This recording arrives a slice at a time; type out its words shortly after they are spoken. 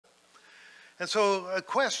And so a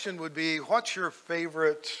question would be, what's your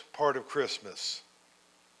favorite part of Christmas?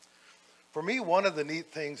 For me, one of the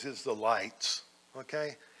neat things is the lights,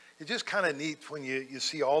 okay? It's just kind of neat when you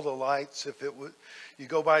see all the lights. If you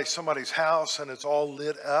go by somebody's house and it's all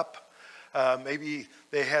lit up, maybe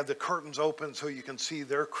they have the curtains open so you can see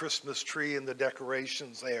their Christmas tree and the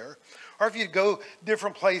decorations there. Or if you go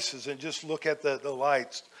different places and just look at the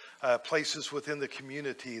lights, places within the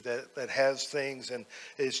community that has things and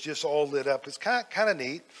it's just all lit up. It's kind of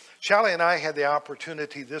neat. Shelly and I had the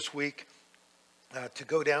opportunity this week to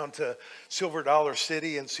go down to Silver Dollar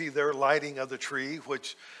City and see their lighting of the tree,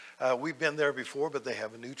 which we've been there before, but they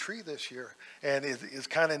have a new tree this year. And it's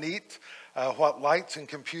kind of neat what lights and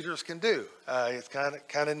computers can do. It's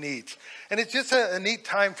kind of neat. And it's just a neat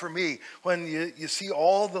time for me when you see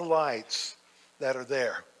all the lights that are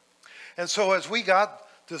there. And so as we got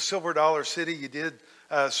to Silver Dollar City, you did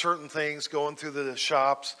certain things going through the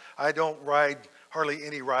shops. I don't ride hardly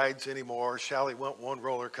any rides anymore. Shelly went one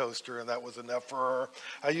roller coaster and that was enough for her.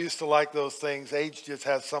 I used to like those things. Age just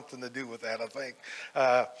has something to do with that, I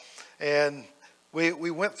think. And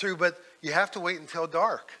we went through, but you have to wait until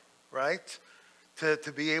dark, right?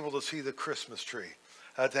 To be able to see the Christmas tree,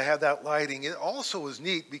 to have that lighting. It also is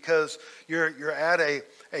neat because you're at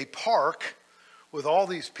a park with all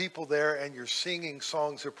these people there and you're singing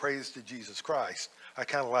songs of praise to Jesus Christ. I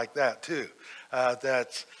kind of like that too.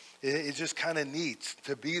 It's just kind of neat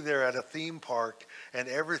to be there at a theme park and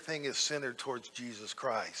everything is centered towards Jesus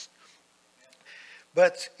Christ.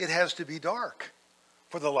 But it has to be dark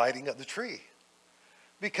for the lighting of the tree,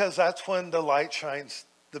 because that's when the light shines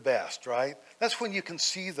the best, right? That's when you can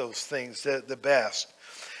see those things the best.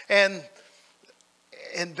 And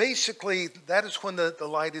basically that is when the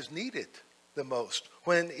light is needed the most,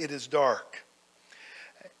 when it is dark.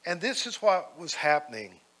 And this is what was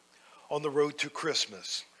happening on the road to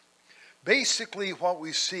Christmas. Basically what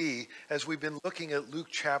we see as we've been looking at Luke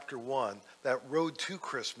chapter 1, that road to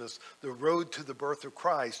Christmas, the road to the birth of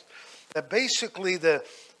Christ, that basically the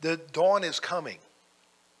dawn is coming,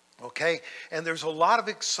 okay? And there's a lot of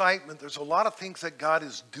excitement, there's a lot of things that God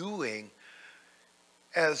is doing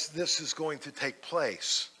as this is going to take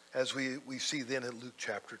place, as we see then in Luke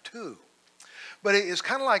chapter 2. But it's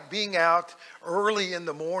kind of like being out early in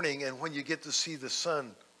the morning and when you get to see the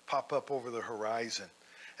sun pop up over the horizon.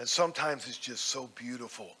 And sometimes it's just so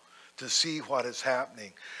beautiful to see what is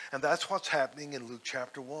happening. And that's what's happening in Luke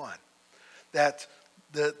chapter 1. That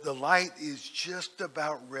the light is just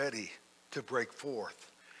about ready to break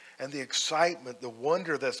forth. And the excitement, the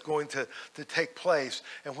wonder that's going to take place.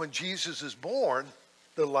 And when Jesus is born,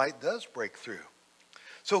 the light does break through.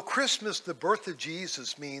 So Christmas, the birth of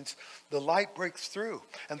Jesus, means the light breaks through.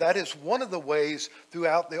 And that is one of the ways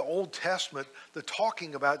throughout the Old Testament the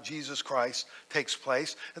talking about Jesus Christ takes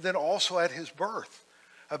place. And then also at his birth,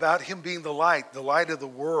 about him being the light of the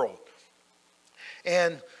world.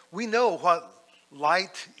 And we know what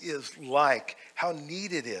light is like, how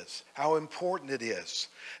neat it is, how important it is.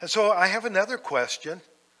 And so I have another question.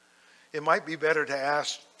 It might be better to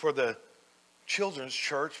ask for the children's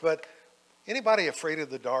church, but anybody afraid of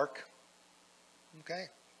the dark?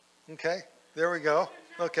 Okay, there we go.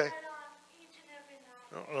 Okay.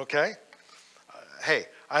 Okay. Hey,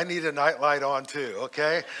 I need a night light on too,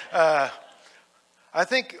 okay? I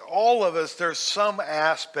think all of us, there's some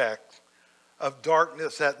aspect of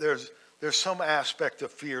darkness that there's some aspect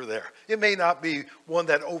of fear there. It may not be one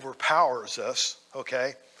that overpowers us,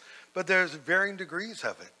 okay? But there's varying degrees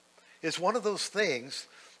of it. It's one of those things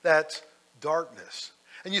that's darkness.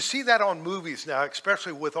 And you see that on movies now,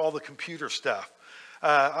 especially with all the computer stuff.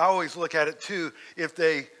 I always look at it too. If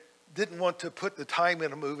they didn't want to put the time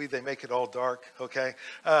in a movie, they make it all dark, okay?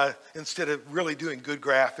 Instead of really doing good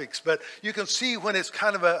graphics. But you can see when it's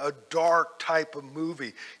kind of a dark type of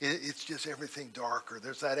movie, it's just everything darker.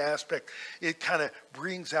 There's that aspect. It kind of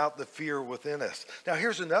brings out the fear within us. Now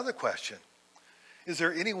here's another question. Is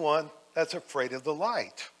there anyone that's afraid of the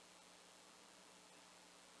light?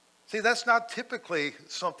 See, that's not typically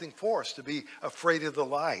something for us to be afraid of the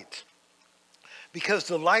light. Because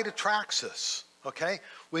the light attracts us, okay?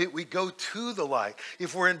 We go to the light.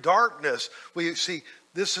 If we're in darkness, we see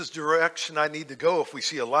this is the direction I need to go. If we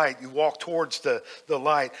see a light, you walk towards the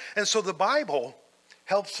light. And so the Bible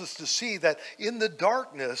helps us to see that in the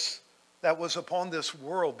darkness that was upon this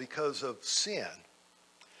world because of sin,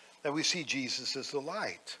 that we see Jesus as the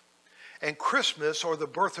light. And Christmas, or the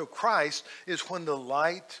birth of Christ, is when the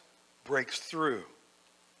light breaks through.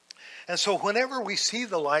 And so whenever we see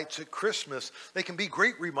the lights at Christmas, they can be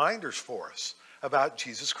great reminders for us about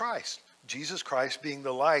Jesus Christ, Jesus Christ being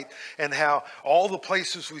the light, and how all the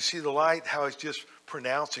places we see the light, how it's just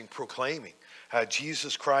pronouncing, proclaiming,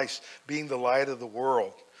 Jesus Christ being the light of the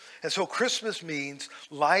world. And so Christmas means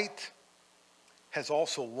light has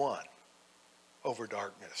also won over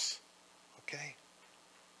darkness. Okay?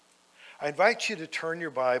 I invite you to turn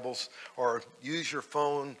your Bibles or use your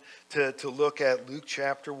phone to look at Luke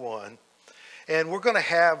chapter 1. And we're going to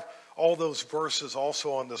have all those verses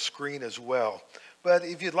also on the screen as well. But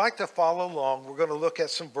if you'd like to follow along, we're going to look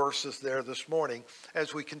at some verses there this morning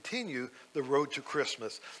as we continue the road to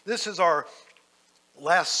Christmas. This is our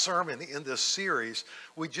last sermon in this series.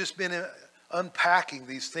 We've just been unpacking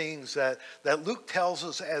these things that Luke tells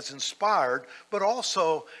us as inspired, but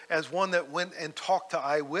also as one that went and talked to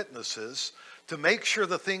eyewitnesses to make sure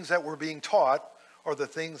the things that were being taught are the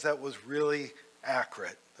things that was really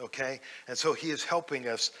accurate, okay? And so he is helping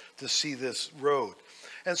us to see this road.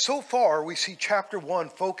 And so far, we see chapter 1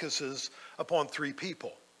 focuses upon 3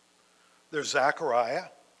 people. There's Zachariah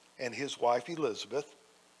and his wife Elizabeth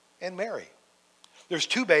and Mary. There's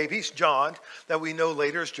 2 babies, John, that we know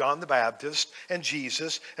later as John the Baptist, and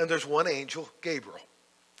Jesus, and there's 1 angel, Gabriel.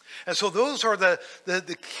 And so those are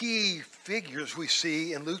the key figures we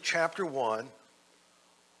see in Luke chapter 1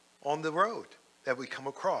 on the road that we come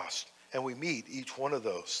across, and we meet each one of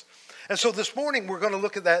those. And so this morning we're going to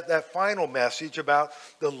look at that final message about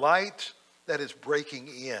the light that is breaking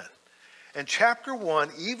in. And chapter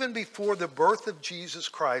 1, even before the birth of Jesus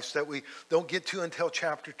Christ that we don't get to until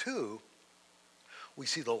chapter 2, we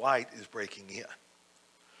see the light is breaking in.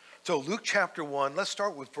 So Luke chapter 1, let's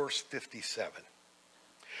start with verse 57.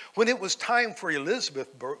 When it was time for Elizabeth's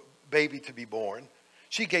baby to be born,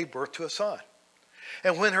 she gave birth to a son.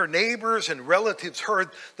 And when her neighbors and relatives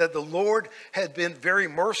heard that the Lord had been very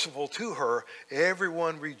merciful to her,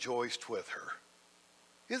 everyone rejoiced with her.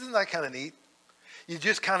 Isn't that kind of neat? You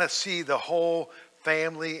just kind of see the whole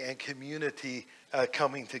family and community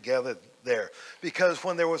coming together there. Because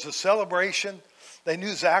when there was a celebration, they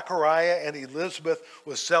knew Zachariah and Elizabeth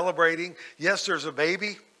was celebrating. Yes, there's a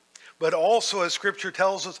baby, but also, as Scripture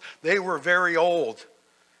tells us, they were very old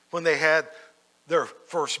when they had their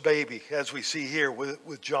first baby, as we see here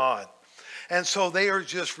with John. And so they are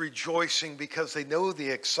just rejoicing because they know the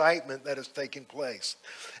excitement that is taking place.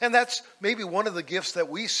 And that's maybe one of the gifts that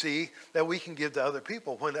we see that we can give to other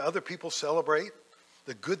people. When other people celebrate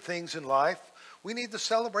the good things in life, we need to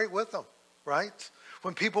celebrate with them, right?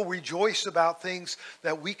 When people rejoice about things,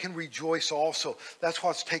 that we can rejoice also. That's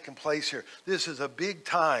what's taking place here. This is a big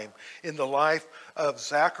time in the life of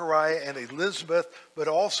Zachariah and Elizabeth, but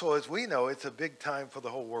also, as we know, it's a big time for the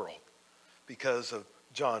whole world because of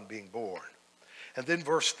John being born. And then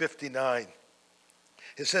verse 59,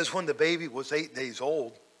 it says, when the baby was 8 days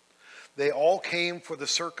old, they all came for the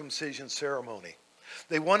circumcision ceremony.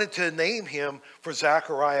 They wanted to name him for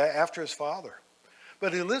Zachariah after his father.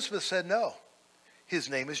 But Elizabeth said no. His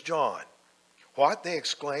name is John. What? They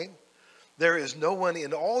exclaimed. There is no one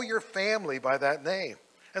in all your family by that name.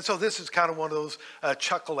 And so this is kind of one of those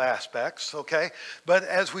chuckle aspects, okay? But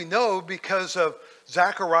as we know, because of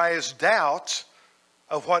Zachariah's doubts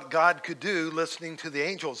of what God could do listening to the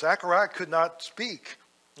angel, Zachariah could not speak,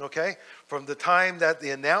 okay? From the time that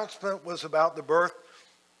the announcement was about the birth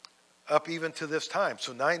up even to this time.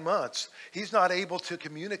 So 9 months, he's not able to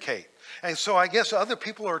communicate. And so I guess other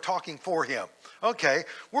people are talking for him. Okay,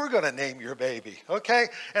 we're going to name your baby, okay?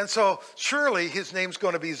 And so surely his name's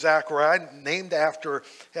going to be Zachariah, named after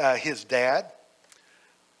his dad.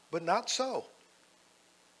 But not so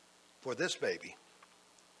for this baby.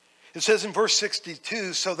 It says in verse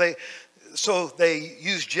 62, so they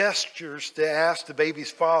used gestures to ask the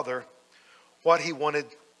baby's father what he wanted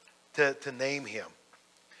to name him.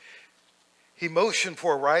 He motioned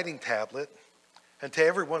for a writing tablet, and to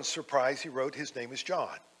everyone's surprise, he wrote, his name is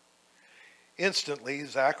John. Instantly,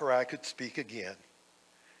 Zachariah could speak again,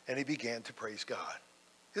 and he began to praise God.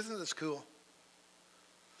 Isn't this cool?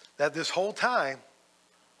 That this whole time,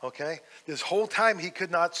 okay, this whole time he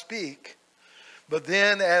could not speak, but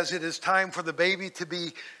then as it is time for the baby to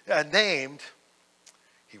be named,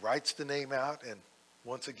 he writes the name out, and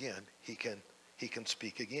once again, he can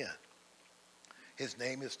speak again. His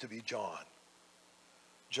name is to be John.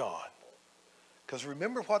 John. Because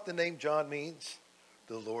remember what the name John means?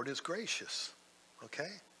 The Lord is gracious. Okay?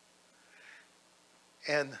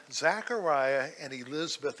 And Zachariah and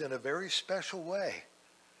Elizabeth, in a very special way,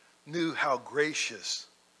 knew how gracious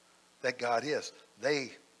that God is.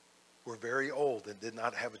 They were very old and did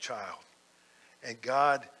not have a child. And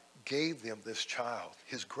God gave them this child,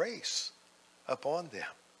 his grace upon them.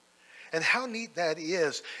 And how neat that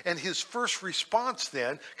is. And his first response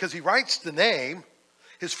then, because he writes the name,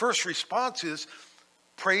 his first response is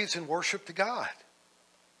praise and worship to God.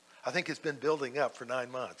 I think it's been building up for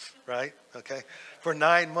 9 months, right? Okay. For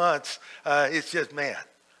 9 months, it's just, man,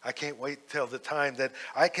 I can't wait till the time that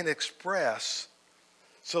I can express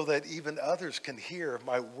so that even others can hear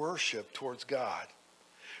my worship towards God.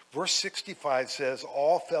 Verse 65 says,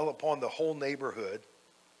 all fell upon the whole neighborhood,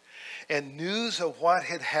 and news of what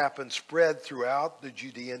had happened spread throughout the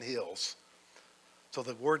Judean hills. So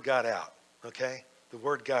the word got out, okay? The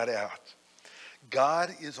word got out.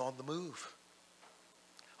 God is on the move,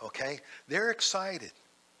 okay? They're excited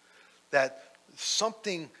that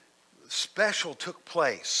something special took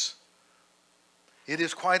place. It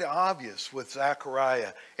is quite obvious with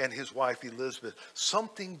Zechariah and his wife Elizabeth.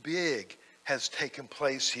 Something big has taken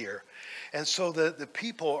place here. And so the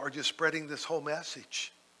people are just spreading this whole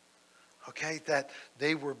message, okay, that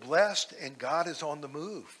they were blessed and God is on the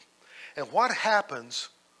move. And what happens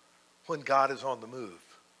when God is on the move?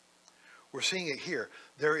 We're seeing it here.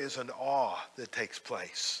 There is an awe that takes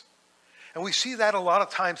place. And we see that a lot of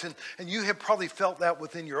times, and you have probably felt that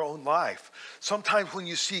within your own life. Sometimes when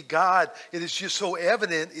you see God, it is just so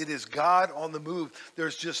evident it is God on the move.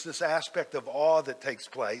 There's just this aspect of awe that takes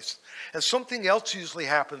place. And something else usually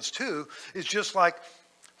happens too, is just like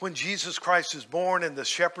when Jesus Christ is born and the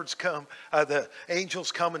shepherds come, the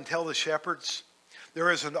angels come and tell the shepherds.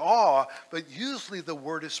 There is an awe, but usually the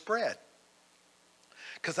word is spread.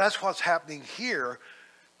 Because that's what's happening here,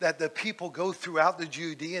 that the people go throughout the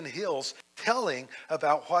Judean hills telling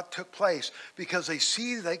about what took place because they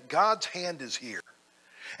see that God's hand is here.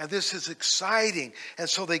 And this is exciting. And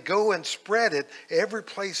so they go and spread it every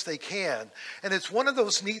place they can. And it's one of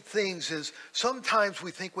those neat things is sometimes we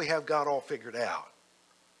think we have God all figured out.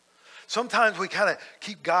 Sometimes we kind of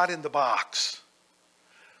keep God in the box.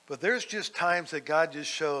 But there's just times that God just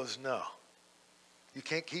shows, no, you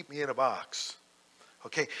can't keep me in a box.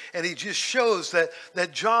 Okay, and he just shows that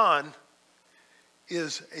John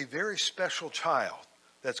is a very special child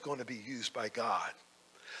that's going to be used by God.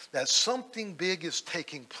 That something big is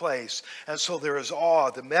taking place, and so there is awe.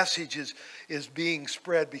 The message is being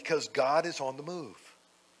spread because God is on the move.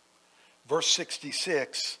 Verse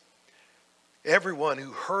 66, everyone who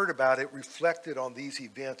heard about it reflected on these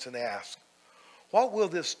events and asked, what will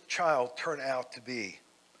this child turn out to be?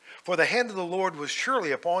 For the hand of the Lord was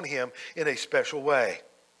surely upon him in a special way.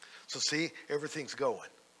 So see, everything's going,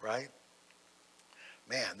 right?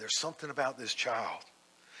 Man, there's something about this child.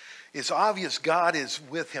 It's obvious God is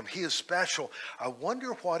with him. He is special. I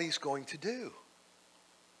wonder what he's going to do.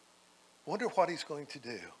 Wonder what he's going to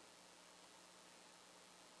do.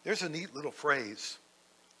 There's a neat little phrase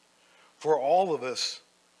for all of us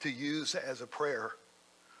to use as a prayer.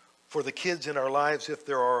 For the kids in our lives, if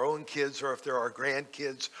they're our own kids or if they're our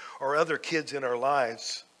grandkids or other kids in our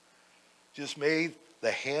lives, just may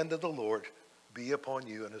the hand of the Lord be upon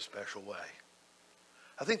you in a special way.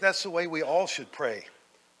 I think that's the way we all should pray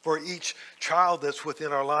for each child that's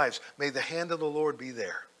within our lives. May the hand of the Lord be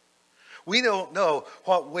there. We don't know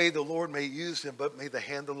what way the Lord may use them, but may the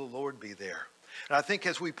hand of the Lord be there. And I think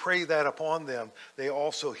as we pray that upon them, they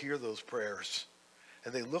also hear those prayers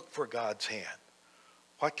and they look for God's hand.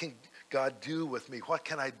 What can God do with me? What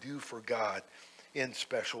can I do for God in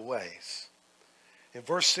special ways? In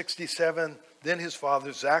verse 67, then his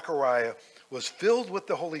father Zechariah was filled with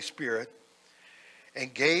the Holy Spirit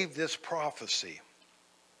and gave this prophecy.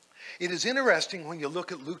 It is interesting when you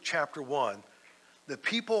look at Luke chapter 1, the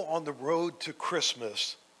people on the road to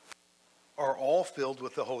Christmas are all filled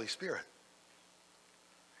with the Holy Spirit.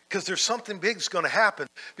 Because there's something big that's going to happen.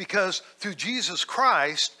 Because through Jesus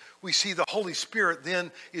Christ, we see the Holy Spirit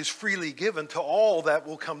then is freely given to all that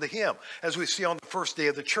will come to him. As we see on the first day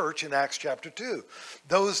of the church in Acts chapter 2.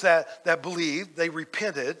 Those that believed, they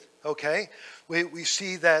repented, okay? We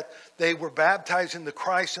see that they were baptized into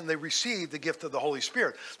Christ and they received the gift of the Holy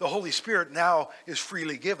Spirit. The Holy Spirit now is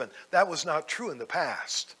freely given. That was not true in the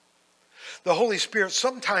past. The Holy Spirit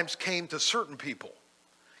sometimes came to certain people,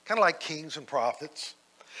 kind of like kings and prophets.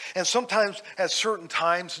 And sometimes at certain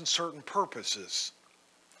times and certain purposes.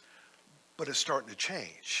 But it's starting to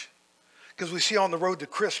change. Because we see on the road to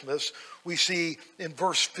Christmas, we see in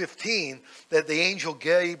verse 15 that the angel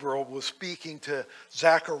Gabriel was speaking to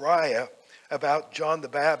Zechariah about John the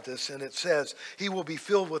Baptist. And it says, he will be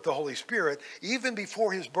filled with the Holy Spirit even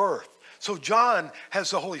before his birth. So John has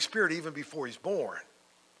the Holy Spirit even before he's born.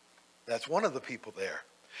 That's one of the people there.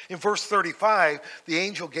 In verse 35, the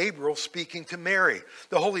angel Gabriel speaking to Mary,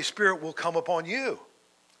 the Holy Spirit will come upon you,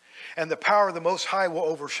 and the power of the Most High will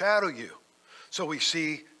overshadow you. So we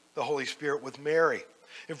see the Holy Spirit with Mary.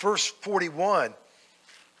 In verse 41,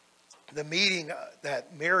 the meeting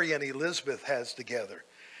that Mary and Elizabeth has together.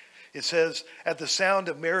 It says, at the sound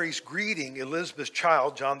of Mary's greeting, Elizabeth's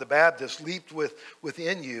child, John the Baptist, leaped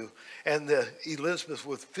within you, and Elizabeth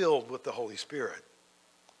was filled with the Holy Spirit.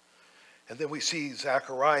 And then we see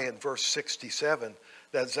Zechariah in verse 67,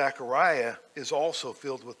 that Zechariah is also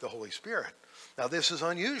filled with the Holy Spirit. Now this is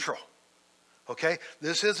unusual, okay?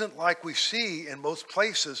 This isn't like we see in most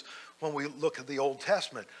places when we look at the Old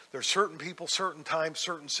Testament. There's certain people, certain times,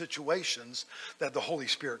 certain situations that the Holy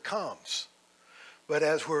Spirit comes. But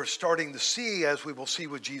as we're starting to see, as we will see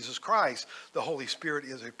with Jesus Christ, the Holy Spirit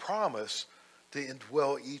is a promise to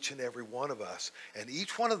indwell each and every one of us. And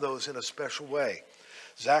each one of those in a special way.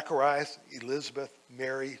 Zacharias, Elizabeth,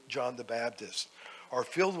 Mary, John the Baptist are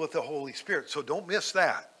filled with the Holy Spirit. So don't miss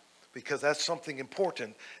that, because that's something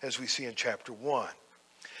important as we see in chapter 1.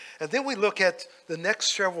 And then we look at the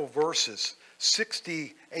next several verses,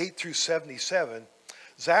 68 through 77.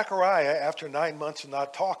 Zechariah, after 9 months of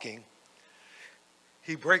not talking,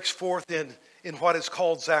 he breaks forth in what is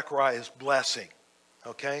called Zechariah's blessing,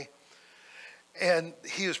 okay? And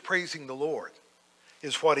he is praising the Lord,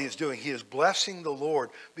 is what he is doing. He is blessing the Lord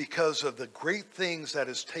because of the great things that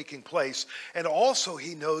is taking place. And also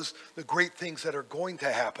he knows the great things that are going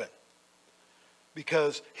to happen,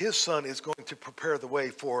 because his son is going to prepare the way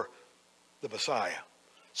for the Messiah.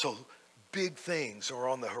 So big things are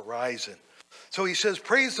on the horizon. So he says,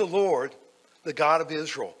 praise the Lord, the God of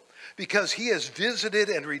Israel, because he has visited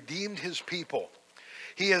and redeemed his people.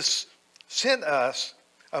 He has sent us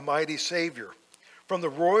a mighty Savior from the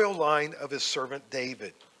royal line of his servant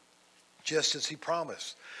David, just as he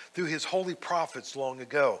promised through his holy prophets long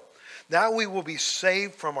ago. Now we will be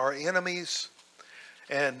saved from our enemies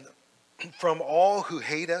and from all who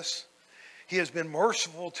hate us. He has been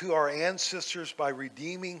merciful to our ancestors by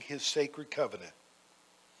redeeming his sacred covenant.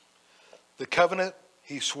 The covenant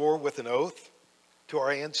he swore with an oath to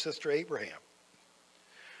our ancestor Abraham.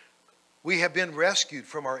 We have been rescued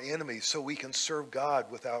from our enemies so we can serve God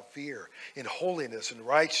without fear, in holiness and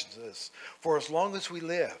righteousness, for as long as we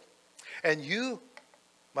live. And you,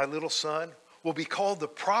 my little son, will be called the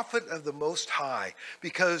prophet of the Most High,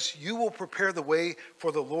 because you will prepare the way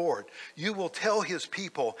for the Lord. You will tell his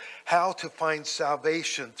people how to find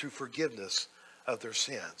salvation through forgiveness of their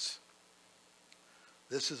sins.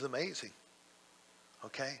 This is amazing,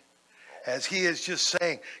 okay? As he is just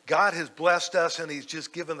saying, God has blessed us, and he's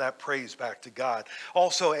just given that praise back to God.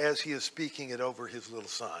 Also, as he is speaking it over his little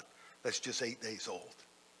son, that's just 8 days old.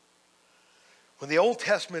 When the Old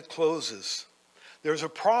Testament closes, there's a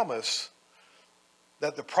promise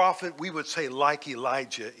that the prophet, we would say like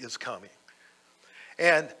Elijah, is coming.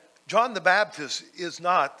 And John the Baptist is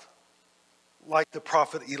not like the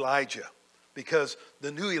prophet Elijah, because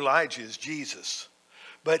the new Elijah is Jesus.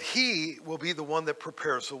 But he will be the one that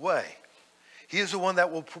prepares the way. He is the one that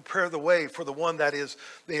will prepare the way for the one that is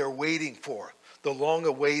they are waiting for, the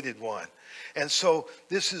long-awaited one. And so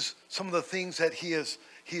this is some of the things that he is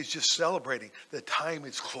just celebrating. The time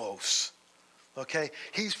is close. Okay?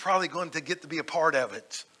 He's probably going to get to be a part of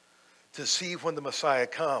it to see when the Messiah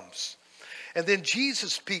comes. And then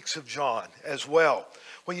Jesus speaks of John as well.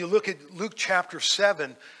 When you look at Luke chapter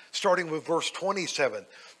 7, starting with verse 27,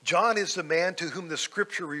 John is the man to whom the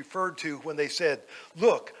scripture referred to when they said,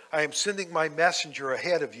 look, I am sending my messenger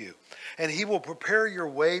ahead of you, and he will prepare your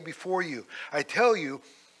way before you. I tell you,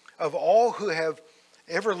 of all who have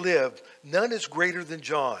ever lived, none is greater than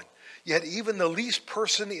John. Yet even the least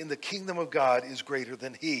person in the kingdom of God is greater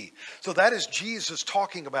than he. So that is Jesus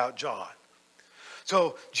talking about John.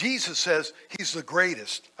 So Jesus says he's the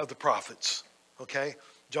greatest of the prophets, okay?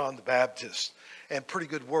 John the Baptist. And pretty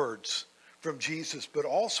good words from Jesus. But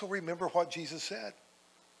also remember what Jesus said.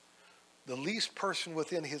 The least person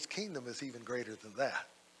within his kingdom is even greater than that.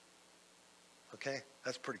 Okay?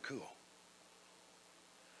 That's pretty cool.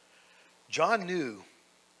 John knew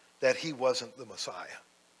that he wasn't the Messiah.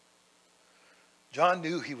 John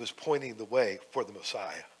knew he was pointing the way for the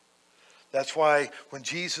Messiah. That's why when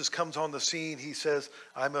Jesus comes on the scene, he says,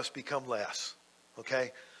 I must become less,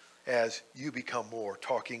 okay, as you become more,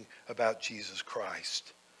 talking about Jesus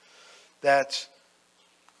Christ. That's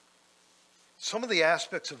some of the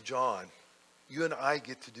aspects of John you and I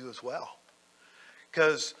get to do as well.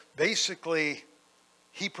 Because basically,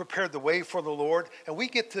 he prepared the way for the Lord, and we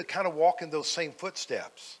get to kind of walk in those same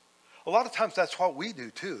footsteps. A lot of times that's what we do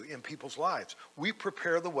too in people's lives. We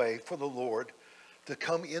prepare the way for the Lord to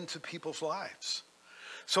come into people's lives.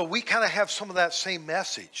 So we kind of have some of that same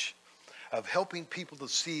message of helping people to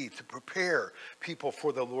see, to prepare people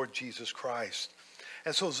for the Lord Jesus Christ.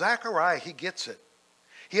 And so Zechariah, he gets it.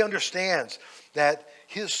 He understands that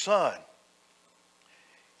his son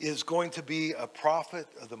is going to be a prophet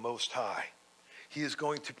of the Most High. he is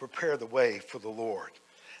going to prepare the way for the Lord.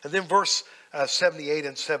 And then verse 78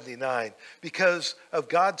 and 79, because of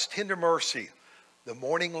God's tender mercy, the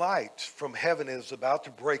morning light from heaven is about to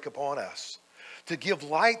break upon us, to give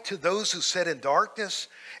light to those who sit in darkness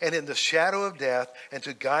and in the shadow of death, and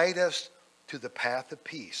to guide us to the path of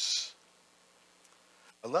peace.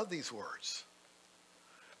 I love these words,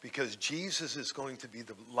 because Jesus is going to be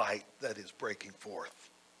the light that is breaking forth.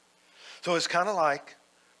 So it's kind of like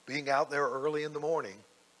being out there early in the morning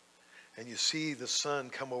and you see the sun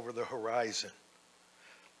come over the horizon.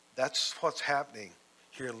 That's what's happening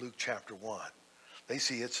here in Luke chapter 1. They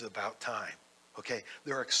see it's about time. Okay,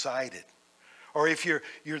 they're excited. Or if you're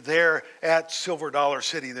there at Silver Dollar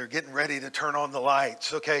City, they're getting ready to turn on the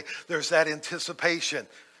lights. Okay, there's that anticipation.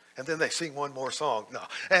 And then they sing one more song. No.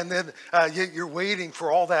 And then you're waiting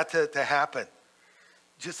for all that to happen.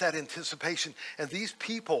 Just that anticipation. And these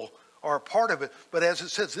people are a part of it. But as it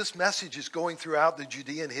says, this message is going throughout the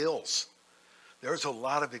Judean hills. There's a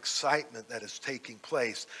lot of excitement that is taking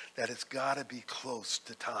place, that it's got to be close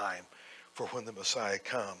to time for when the Messiah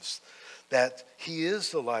comes. That he is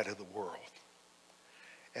the light of the world.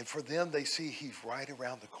 And for them, they see he's right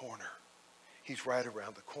around the corner. He's right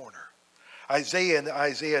around the corner. In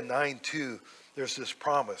Isaiah 9:2, there's this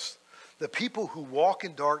promise. The people who walk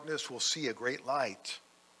in darkness will see a great light.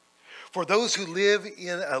 For those who live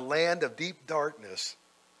in a land of deep darkness,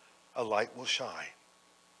 a light will shine.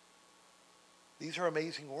 These are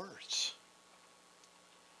amazing words.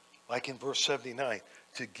 Like in verse 79,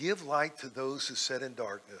 to give light to those who sit in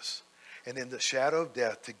darkness and in the shadow of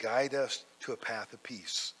death, to guide us to a path of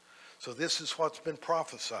peace. So this is what's been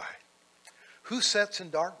prophesied. Who sits in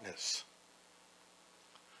darkness?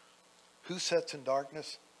 Who sits in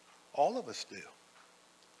darkness? All of us do.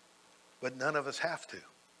 But none of us have to.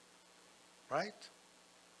 Right?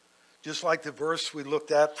 Just like the verse we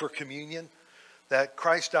looked at for communion, that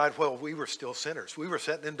Christ died while we were still sinners. We were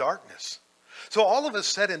sitting in darkness. So all of us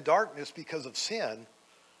sit in darkness because of sin,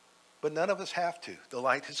 but none of us have to. The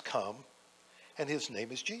light has come, and his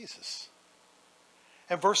name is Jesus.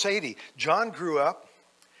 And verse 80, John grew up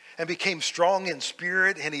and became strong in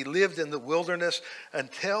spirit, and he lived in the wilderness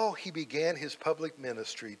until he began his public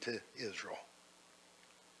ministry to Israel.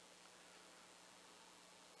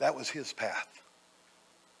 That was his path,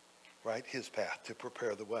 right? His path to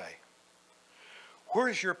prepare the way. Where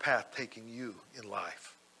is your path taking you in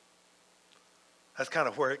life? That's kind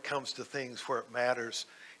of where it comes to things, where it matters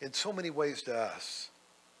in so many ways to us.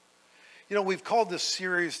 You know, we've called this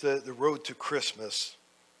series the Road to Christmas.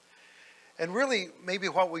 And really, maybe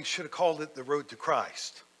what we should have called it, the Road to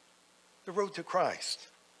Christ. The Road to Christ.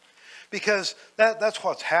 Because that's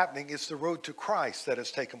what's happening. It's the road to Christ that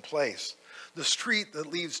has taken place. The street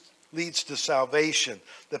that leads to salvation.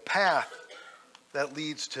 The path that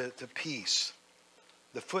leads to peace.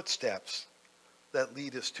 The footsteps that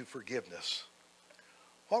lead us to forgiveness.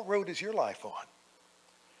 What road is your life on?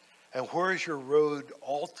 And where is your road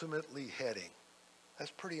ultimately heading?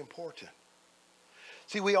 That's pretty important.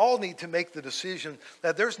 See, we all need to make the decision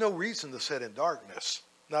that there's no reason to sit in darkness,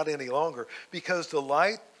 not any longer, because the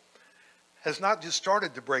light has not just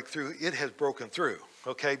started to break through, it has broken through,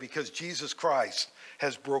 okay? Because Jesus Christ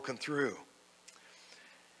has broken through.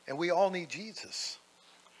 And we all need Jesus.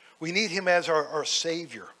 We need him as our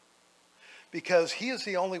Savior, because he is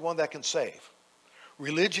the only one that can save.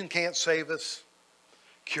 Religion can't save us.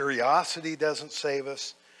 Curiosity doesn't save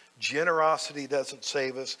us. Generosity doesn't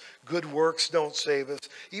save us. Good works don't save us.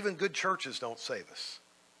 Even good churches don't save us.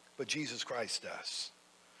 But Jesus Christ does.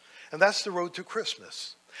 And that's the road to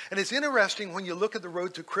Christmas. And it's interesting when you look at the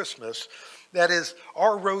road to Christmas, that is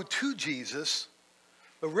our road to Jesus,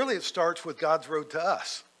 but really it starts with God's road to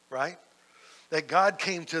us, right? That God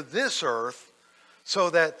came to this earth so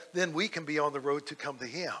that then we can be on the road to come to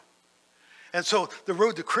him. And so the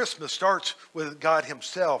road to Christmas starts with God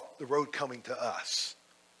himself, the road coming to us.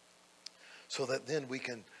 So that then we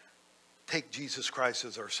can take Jesus Christ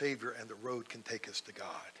as our Savior and the road can take us to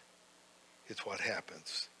God. It's what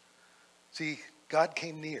happens. See, God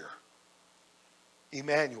came near.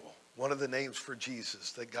 Emmanuel, one of the names for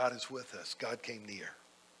Jesus, that God is with us. God came near.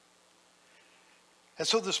 And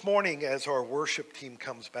so this morning, as our worship team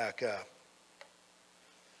comes back up,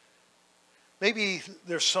 maybe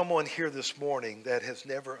there's someone here this morning that has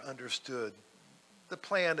never understood the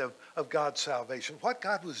plan of God's salvation, what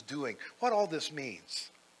God was doing, what all this means.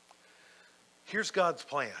 Here's God's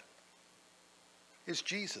plan. It's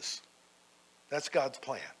Jesus. That's God's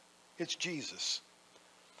plan. It's Jesus.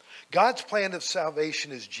 God's plan of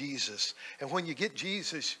salvation is Jesus. And when you get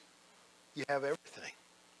Jesus, you have everything.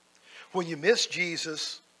 When you miss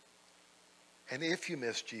Jesus And if you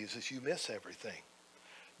miss Jesus, you miss everything.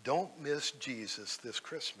 Don't miss Jesus this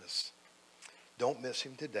Christmas. Don't miss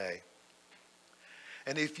him today.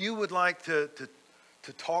 And if you would like to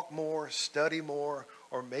talk more, study more,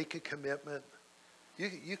 or make a commitment,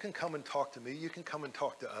 you can come and talk to me. You can come and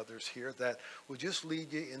talk to others here that will just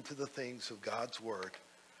lead you into the things of God's Word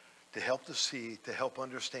to help to see, to help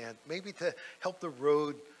understand, maybe to help the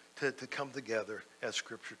road to come together as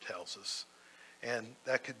Scripture tells us. And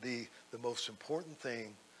that could be the most important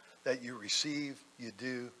thing that you receive, you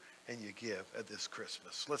do, and you give at this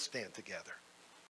Christmas. Let's stand together.